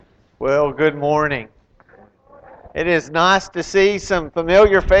Well, good morning. It is nice to see some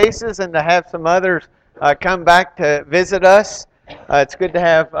familiar faces and to have some others come back to visit us. It's good to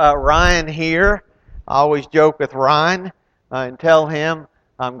have Ryan here. I always joke with Ryan and tell him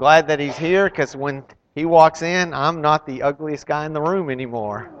I'm glad that he's here because when he walks in, I'm not the ugliest guy in the room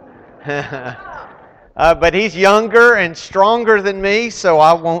anymore. But he's younger and stronger than me, so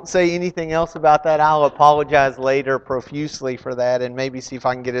I won't say anything else about that. I'll apologize later profusely for that and maybe see if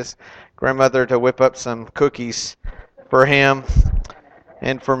I can get his grandmother to whip up some cookies for him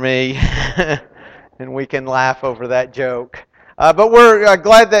and for me, and we can laugh over that joke. But we're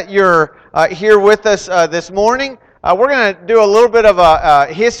glad that you're here with us this morning. We're going to do a little bit of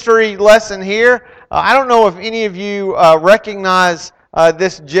a history lesson here. I don't know if any of you recognize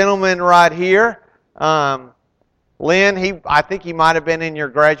this gentleman right here. Lynn, I think he might have been in your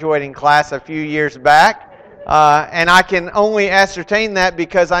graduating class a few years back. And I can only ascertain that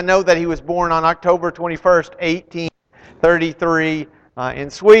because I know that he was born on October 21st, 1833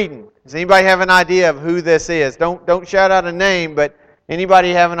 in Sweden. Does anybody have an idea of who this is? Don't shout out a name, but anybody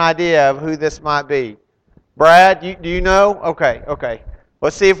have an idea of who this might be? Brad, do you know? Okay.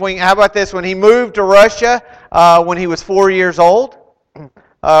 Let's see if we can. How about this? When he moved to Russia when he was 4 years old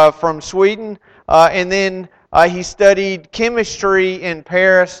from Sweden, and then he studied chemistry in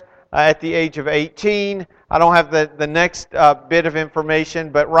Paris at the age of 18. I don't have the next bit of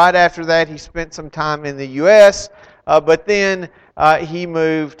information, but right after that he spent some time in the U.S., but then he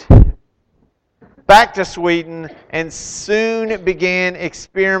moved back to Sweden and soon began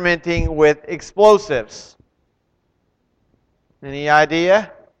experimenting with explosives. Any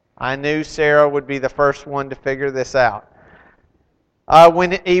idea? I knew Sarah would be the first one to figure this out.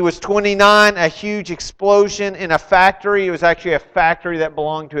 When he was 29, a huge explosion in a factory. It was actually a factory that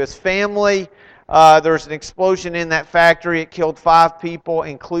belonged to his family. There was an explosion in that factory. It killed 5 people,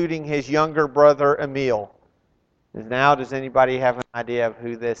 including his younger brother, Emil. Now, does anybody have an idea of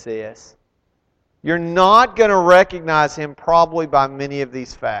who this is? You're not going to recognize him probably by many of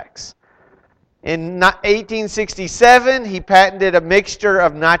these facts. In 1867, he patented a mixture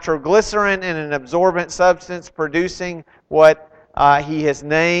of nitroglycerin and an absorbent substance producing what he has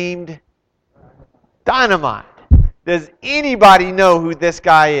named dynamite. Does anybody know who this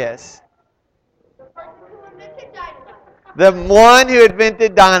guy is? The one who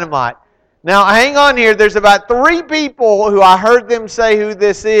invented dynamite. Now, hang on here. There's about 3 people who I heard them say who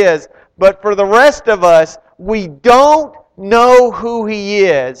this is, but for the rest of us, we don't know who he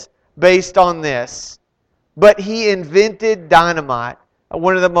is based on this. But he invented dynamite.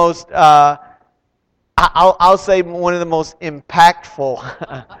 One of the most, I'll say one of the most impactful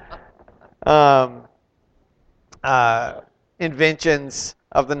inventions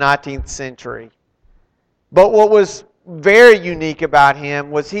of the 19th century. But what was very unique about him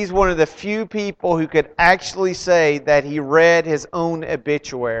was he's one of the few people who could actually say that he read his own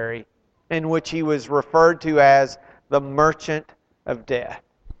obituary, in which he was referred to as the Merchant of Death.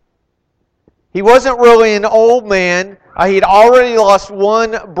 He wasn't really an old man. He'd already lost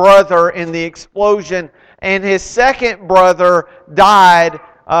one brother in the explosion, and his second brother died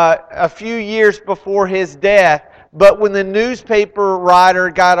a few years before his death. But when the newspaper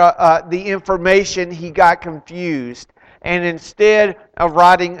writer got the information, he got confused. And instead of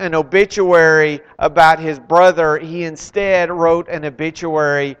writing an obituary about his brother, he instead wrote an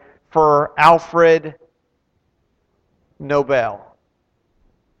obituary for Alfred Nobel.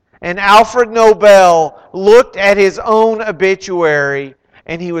 And Alfred Nobel looked at his own obituary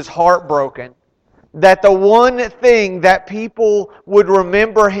and he was heartbroken that the one thing that people would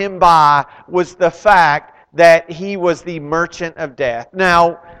remember him by was the fact that he was the Merchant of Death.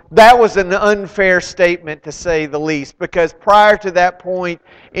 Now, that was an unfair statement to say the least, because prior to that point,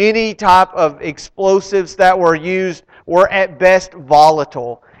 any type of explosives that were used were at best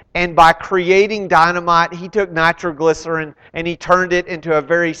volatile. And by creating dynamite, he took nitroglycerin and he turned it into a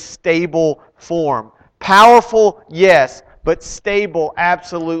very stable form. Powerful, yes, but stable,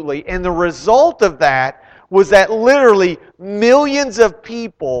 absolutely. And the result of that was that literally millions of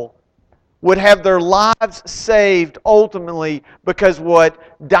people would have their lives saved ultimately because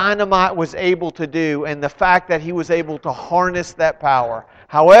what dynamite was able to do and the fact that he was able to harness that power.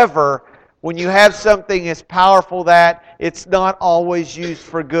 However, when you have something as powerful that, it's not always used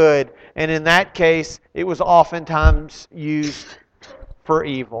for good. And in that case, it was oftentimes used for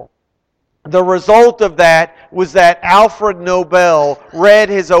evil. The result of that was that Alfred Nobel read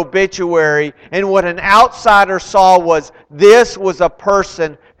his obituary, and what an outsider saw was this was a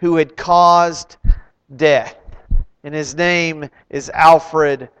person who had caused death. And his name is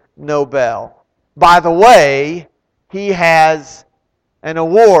Alfred Nobel. By the way, he has an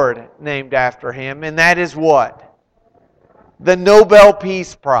award named after him, and that is what? The Nobel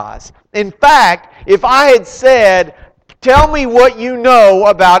Peace Prize. In fact, if I had said, tell me what you know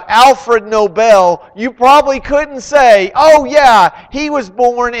about Alfred Nobel, you probably couldn't say, oh yeah, he was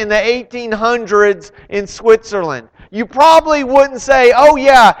born in the 1800s in Switzerland. You probably wouldn't say, oh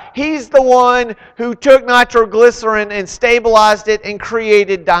yeah, he's the one who took nitroglycerin and stabilized it and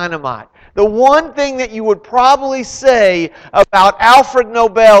created dynamite. The one thing that you would probably say about Alfred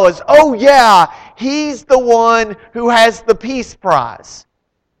Nobel is, oh yeah, he's the one who has the Peace Prize.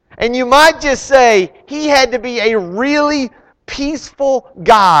 And you might just say, he had to be a really peaceful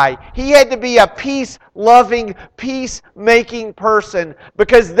guy. He had to be a peace-loving, peace-making person,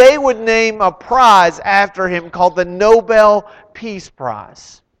 because they would name a prize after him called the Nobel Peace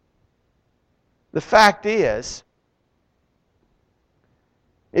Prize. The fact is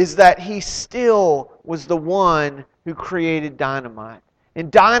that he still was the one who created dynamite. And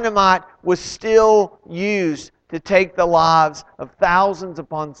dynamite was still used to take the lives of thousands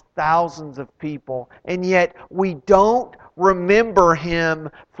upon thousands of people. And yet we don't remember him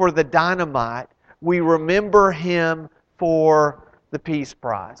for the dynamite. We remember him for the Peace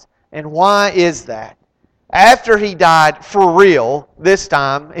Prize. And why is that? After he died for real, this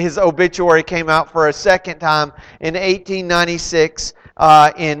time, his obituary came out for a second time in 1896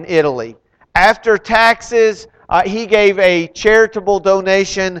 in Italy. After taxes, he gave a charitable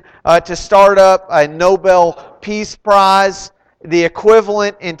donation to start up a Nobel Peace Prize. The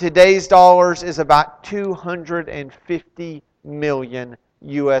equivalent in today's dollars is about $250 million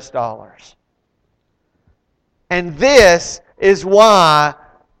US. And this is why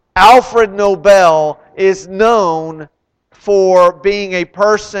Alfred Nobel is known for being a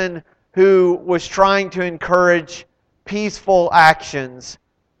person who was trying to encourage peaceful actions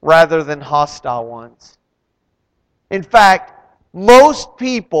rather than hostile ones. In fact, most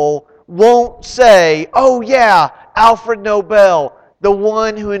people won't say, oh yeah, Alfred Nobel, the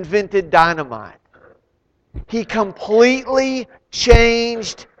one who invented dynamite. He completely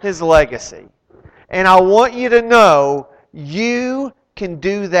changed his legacy. And I want you to know, you can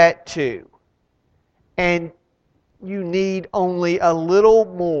do that too. And you need only a little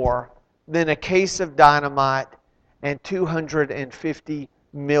more than a case of dynamite and $250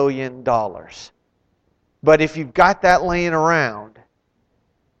 million. But if you've got that laying around,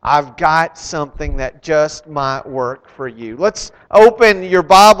 I've got something that just might work for you. Let's open your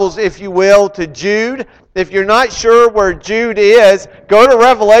Bibles, if you will, to Jude. If you're not sure where Jude is, go to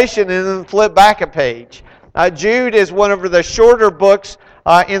Revelation and then flip back a page. Jude is one of the shorter books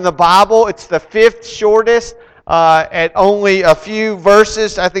in the Bible. It's the fifth shortest at only a few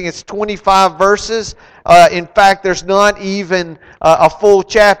verses. I think it's 25 verses. In fact, there's not even a full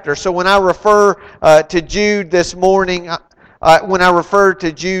chapter. So when I refer to Jude this morning, I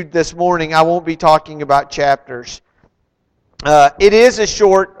won't be talking about chapters. It is a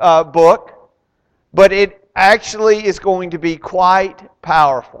short book, but it actually is going to be quite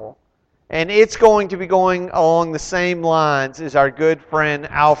powerful. And it's going to be going along the same lines as our good friend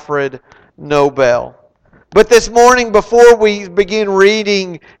Alfred Nobel. But this morning, before we begin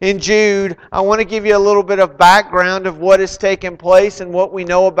reading in Jude, I want to give you a little bit of background of what has taken place and what we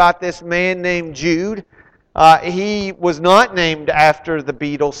know about this man named Jude. He was not named after the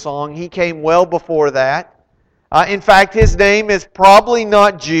Beatles song. He came well before that. In fact, his name is probably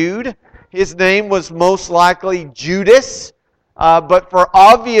not Jude. His name was most likely Judas. But for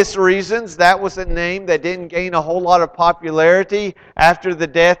obvious reasons, that was a name that didn't gain a whole lot of popularity after the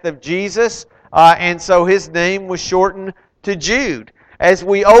death of Jesus. And so his name was shortened to Jude. As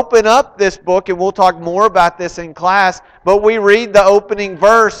we open up this book, and we'll talk more about this in class, but we read the opening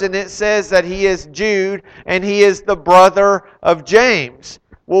verse and it says that he is Jude and he is the brother of James.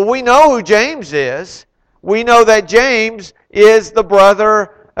 Well, we know who James is. We know that James is the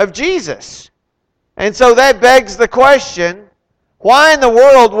brother of Jesus. And so that begs the question, why in the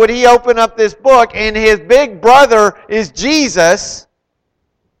world would he open up this book and his big brother is Jesus?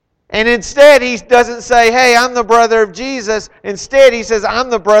 And instead he doesn't say, hey, I'm the brother of Jesus. Instead he says, I'm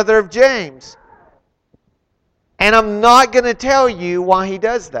the brother of James. And I'm not going to tell you why he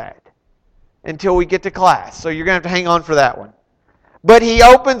does that until we get to class. So you're going to have to hang on for that one. But he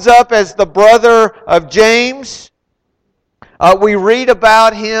opens up as the brother of James. We read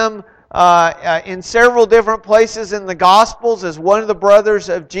about him in several different places in the Gospels as one of the brothers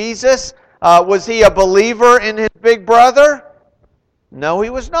of Jesus. Was he a believer in his big brother? No, he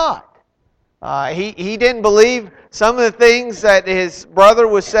was not. He didn't believe some of the things that his brother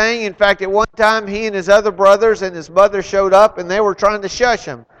was saying. In fact, at one time, he and his other brothers and his mother showed up and they were trying to shush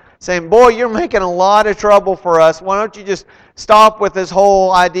him. saying, boy, you're making a lot of trouble for us. Why don't you just stop with this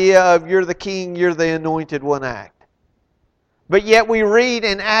whole idea of you're the king, you're the anointed one act? But yet we read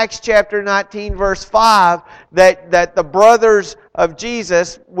in Acts chapter 19, verse 5, that the brothers of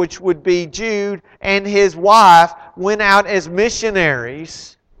Jesus, which would be Jude and his wife, went out as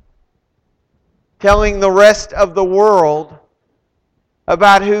missionaries, telling the rest of the world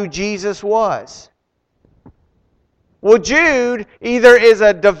about who Jesus was. Well, Jude either is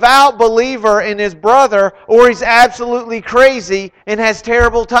a devout believer in his brother, or he's absolutely crazy and has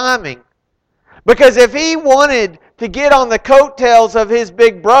terrible timing. Because if he wanted to get on the coattails of his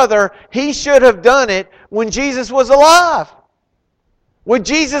big brother, he should have done it when Jesus was alive. When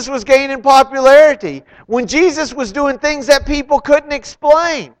Jesus was gaining popularity. When Jesus was doing things that people couldn't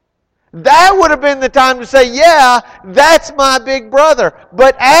explain. That would have been the time to say, yeah, that's my big brother.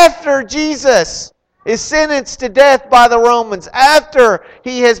 But after Jesus is sentenced to death by the Romans, after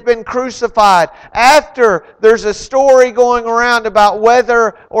he has been crucified, after there's a story going around about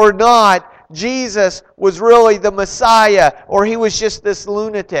whether or not Jesus was really the Messiah or he was just this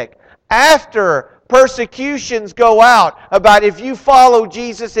lunatic, after persecutions go out about if you follow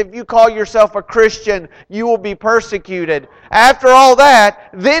Jesus, if you call yourself a Christian, you will be persecuted. After all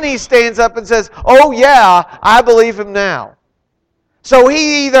that, then he stands up and says, oh yeah, I believe him now. So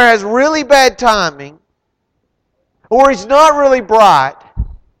he either has really bad timing, or he's not really bright,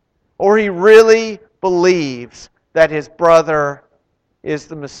 or he really believes that his brother is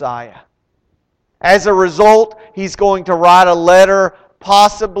the Messiah. As a result, he's going to write a letter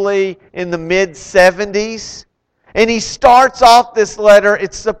possibly in the mid-70s. And he starts off this letter.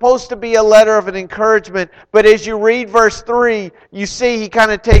 It's supposed to be a letter of an encouragement. But as you read verse 3, you see he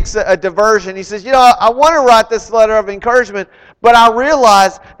kind of takes a diversion. He says, I want to write this letter of encouragement, but I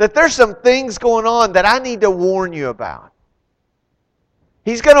realize that there's some things going on that I need to warn you about.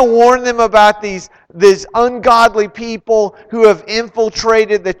 He's going to warn them about these ungodly people who have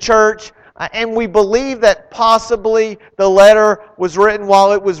infiltrated the church. And we believe that possibly the letter was written,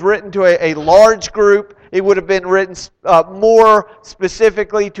 while it was written to a large group, it would have been written more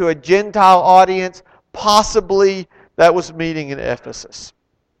specifically to a Gentile audience. Possibly that was meeting in Ephesus.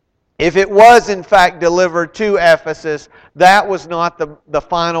 If it was in fact delivered to Ephesus, that was not the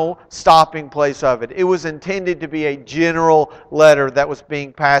final stopping place of it. It was intended to be a general letter that was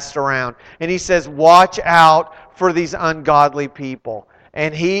being passed around. And he says, watch out for these ungodly people.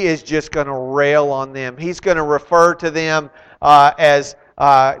 And he is just going to rail on them. He's going to refer to them as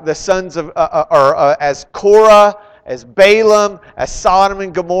the sons of, as Korah, as Balaam, as Sodom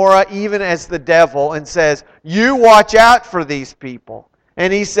and Gomorrah, even as the devil, and says, you watch out for these people.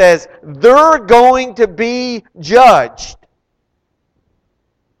 And he says, they're going to be judged.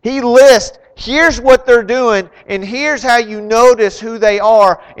 He lists, here's what they're doing, and here's how you notice who they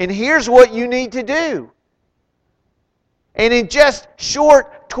are, and here's what you need to do. And in just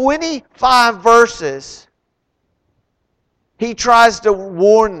short 25 verses, he tries to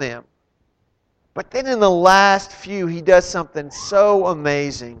warn them. But then in the last few, he does something so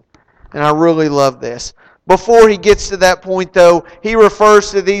amazing. And I really love this. Before he gets to that point, though, he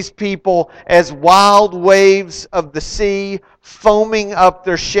refers to these people as wild waves of the sea, foaming up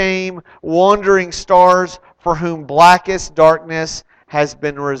their shame, wandering stars for whom blackest darkness has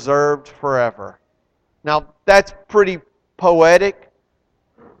been reserved forever. Now, that's pretty poetic,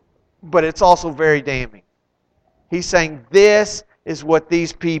 but it's also very damning. He's saying this is what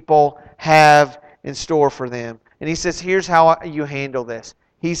these people have in store for them. And he says, here's how you handle this.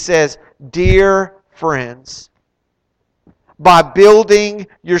 He says, dear friends, by building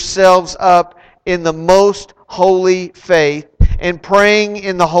yourselves up in the most holy faith and praying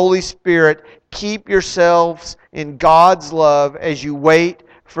in the Holy Spirit, keep yourselves in God's love as you wait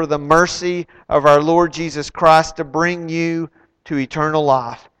for the mercy of our Lord Jesus Christ to bring you to eternal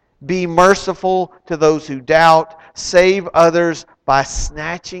life. Be merciful to those who doubt. Save others by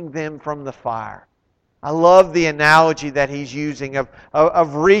snatching them from the fire. I love the analogy that he's using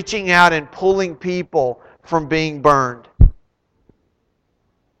of reaching out and pulling people from being burned.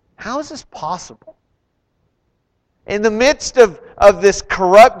 How is this possible? In the midst of this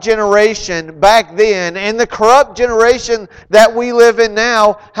corrupt generation back then and the corrupt generation that we live in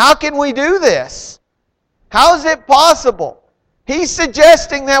now, how can we do this? How is it possible? He's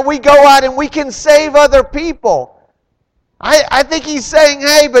suggesting that we go out and we can save other people. I think he's saying,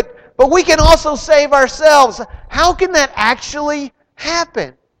 hey, but we can also save ourselves. How can that actually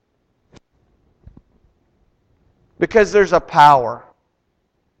happen? Because there's a power.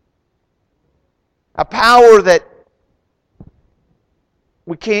 A power that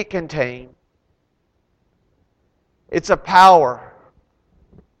we can't contain. It's a power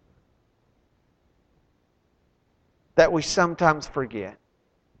that we sometimes forget.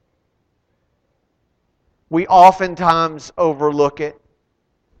 We oftentimes overlook it,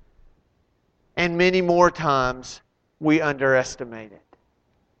 and many more times we underestimate it.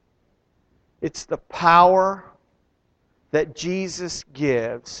 It's the power that Jesus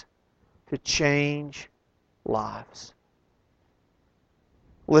gives to change lives.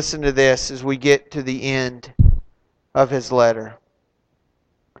 Listen to this as we get to the end of his letter.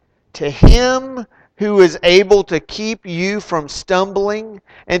 To him who is able to keep you from stumbling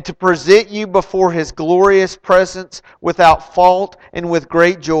and to present you before his glorious presence without fault and with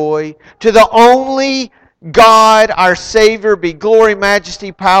great joy, to the only God, our Savior, be glory,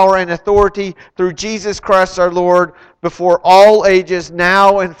 majesty, power, and authority through Jesus Christ our Lord, before all ages,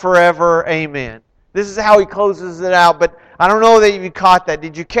 now and forever. Amen. This is how he closes it out, but I don't know that you caught that.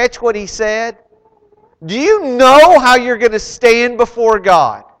 Did you catch what he said? Do you know how you're going to stand before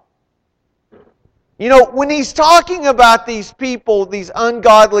God? You know, when he's talking about these people, these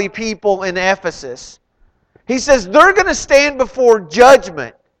ungodly people in Ephesus, he says they're going to stand before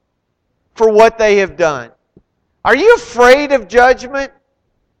judgment for what they have done. Are you afraid of judgment?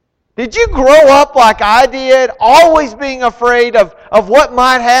 Did you grow up like I did, always being afraid of what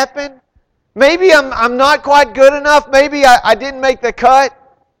might happen? Maybe I'm not quite good enough. Maybe I didn't make the cut.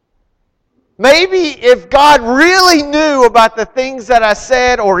 Maybe if God really knew about the things that I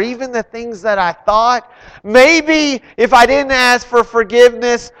said or even the things that I thought, maybe if I didn't ask for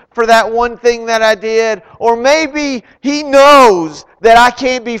forgiveness for that one thing that I did, or maybe He knows that I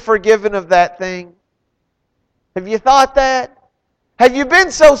can't be forgiven of that thing. Have you thought that? Have you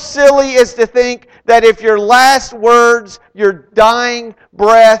been so silly as to think that if your last words, your dying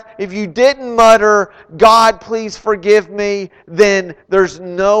breath, if you didn't mutter, God, please forgive me, then there's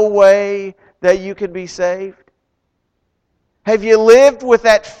no way that you can be saved? Have you lived with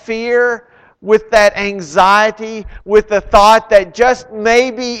that fear, with that anxiety, with the thought that just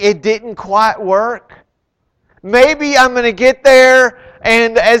maybe it didn't quite work? Maybe I'm going to get there,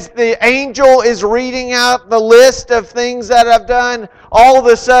 and as the angel is reading out the list of things that I've done, all of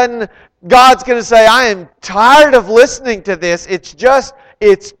a sudden God's going to say, I am tired of listening to this.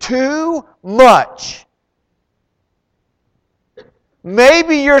 It's too much.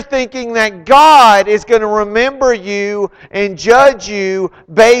 Maybe you're thinking that God is going to remember you and judge you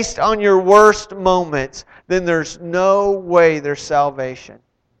based on your worst moments. Then there's no way there's salvation.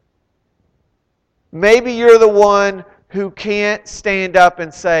 Maybe you're the one who can't stand up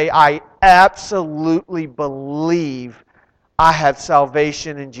and say, I absolutely believe I have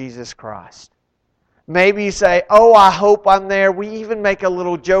salvation in Jesus Christ. Maybe you say, oh, I hope I'm there. We even make a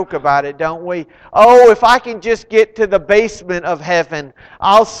little joke about it, don't we? Oh, if I can just get to the basement of heaven,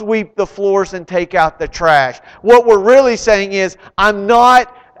 I'll sweep the floors and take out the trash. What we're really saying is, I'm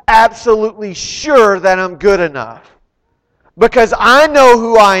not absolutely sure that I'm good enough. Because I know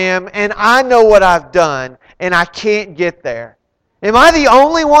who I am and I know what I've done and I can't get there. Am I the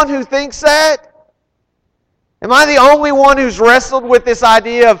only one who thinks that? Am I the only one who's wrestled with this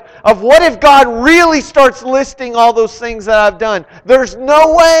idea of what if God really starts listing all those things that I've done? There's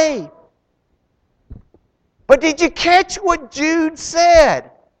no way. But did you catch what Jude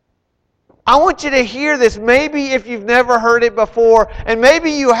said? I want you to hear this. Maybe if you've never heard it before, and maybe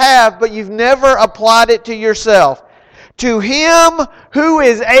you have, but you've never applied it to yourself. To Him who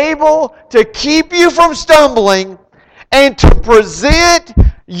is able to keep you from stumbling and to present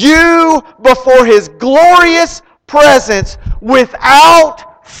you before His glorious presence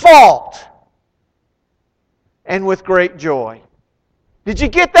without fault and with great joy. Did you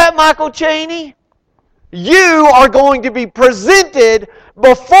get that, Michael Cheney? You are going to be presented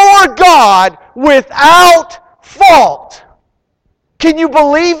before God without fault. Can you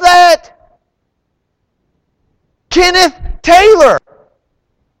believe that? Kenneth Taylor.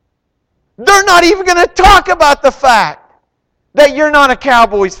 They're not even going to talk about the fact that you're not a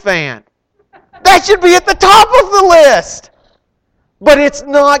Cowboys fan. That should be at the top of the list. But it's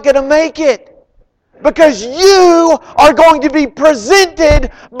not going to make it. Because you are going to be presented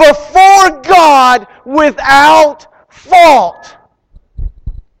before God without fault.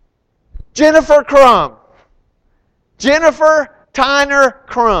 Jennifer Crum. Jennifer Tyner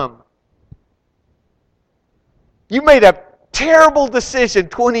Crum. You made a terrible decision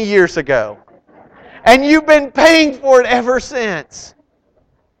 20 years ago. And you've been paying for it ever since.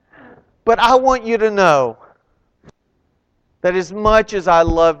 But I want you to know that as much as I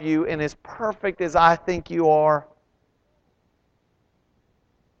love you and as perfect as I think you are,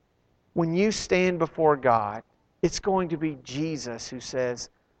 when you stand before God, it's going to be Jesus who says,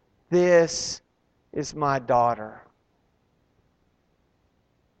 "This is my daughter."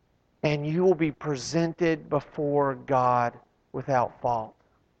 and you will be presented before God without fault.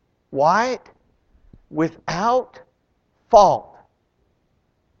 What? Without fault.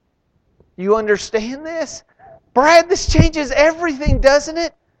 You understand this? Brad, this changes everything, doesn't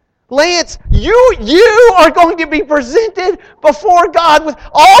it? Lance, you are going to be presented before God with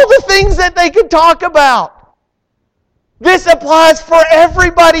all the things that they could talk about. This applies for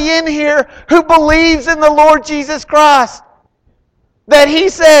everybody in here who believes in the Lord Jesus Christ. That He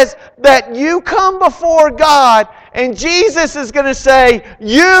says that you come before God and Jesus is going to say,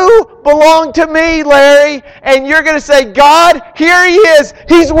 you belong to me, Larry. And you're going to say, God, here He is.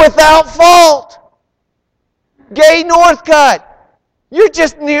 He's without fault. Gay Northcutt, you're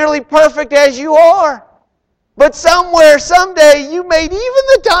just nearly perfect as you are. But somewhere, someday, you made even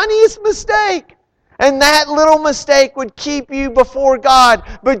the tiniest mistake. And that little mistake would keep you before God.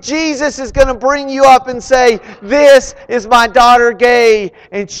 But Jesus is going to bring you up and say, this is my daughter Gay,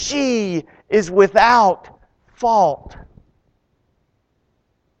 and she is without fault.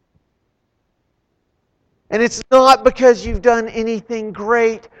 And it's not because you've done anything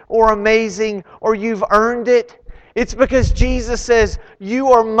great or amazing or you've earned it. It's because Jesus says,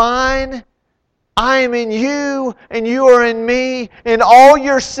 you are mine. I am in you, and you are in me. And all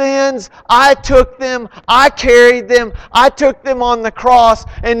your sins, I took them, I carried them, I took them on the cross.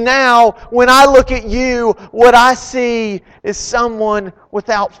 And now, when I look at you, what I see is someone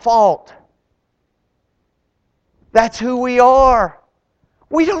without fault. That's who we are.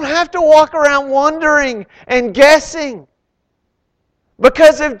 We don't have to walk around wondering and guessing.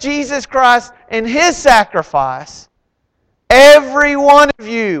 Because of Jesus Christ and His sacrifice, every one of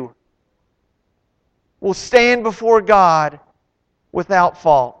you will stand before God without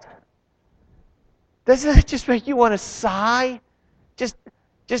fault. Doesn't that just make you want to sigh? Just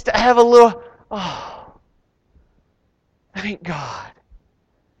to have a little, oh, thank God.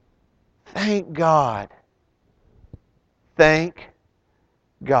 Thank God. Thank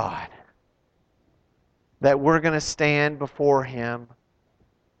God that we're going to stand before Him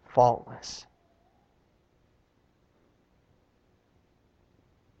faultless.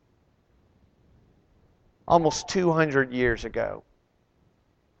 Almost 200 years ago,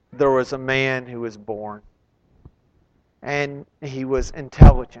 there was a man who was born. And he was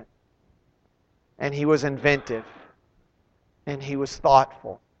intelligent. And he was inventive. And he was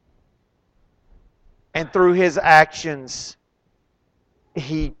thoughtful. And through his actions,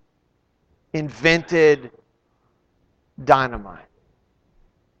 he invented dynamite.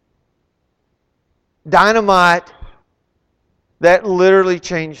 Dynamite that literally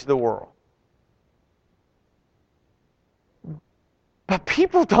changed the world. But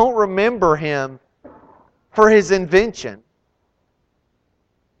people don't remember him for his invention.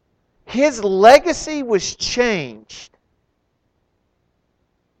 His legacy was changed.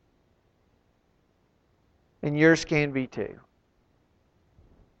 And yours can be too.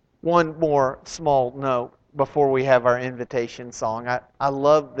 One more small note before we have our invitation song. I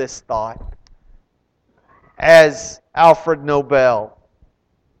love this thought. As Alfred Nobel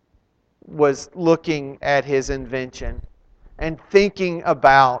was looking at his invention and thinking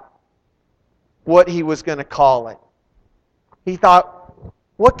about what he was going to call it, he thought,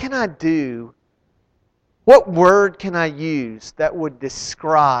 what can I do? What word can I use that would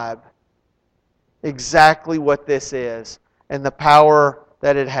describe exactly what this is and the power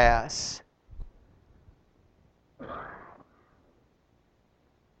that it has?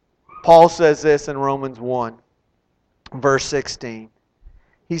 Paul says this in Romans 1, verse 16.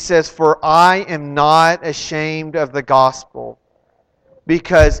 He says, "For I am not ashamed of the gospel,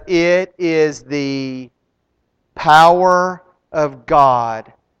 because it is the power of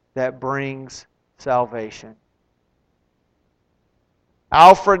God that brings salvation."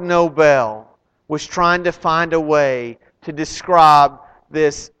 Alfred Nobel was trying to find a way to describe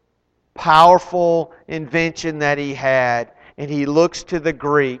this powerful invention that he had, and he looks to the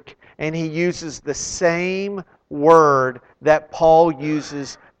Greek, and he uses the same word that Paul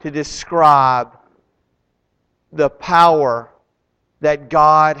uses to describe the power that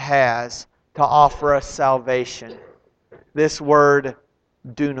God has to offer us salvation. This word,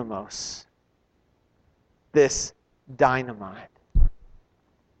 dunamos. This dynamite.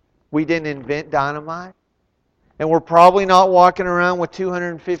 We didn't invent dynamite. And we're probably not walking around with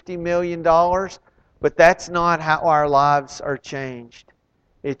 $250 million, but that's not how our lives are changed.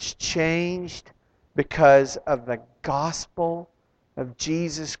 It's changed because of the gospel of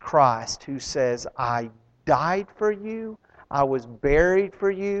Jesus Christ, who says, I died for you, I was buried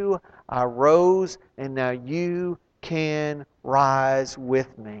for you, I rose, and now you can rise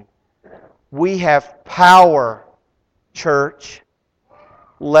with me. We have power, church.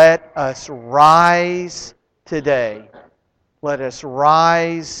 let us rise today. Let us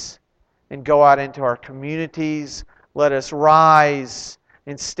rise and go out into our communities. Let us rise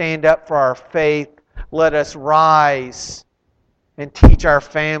and stand up for our faith. Let us rise and teach our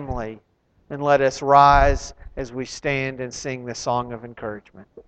family. And let us rise as we stand and sing the song of encouragement.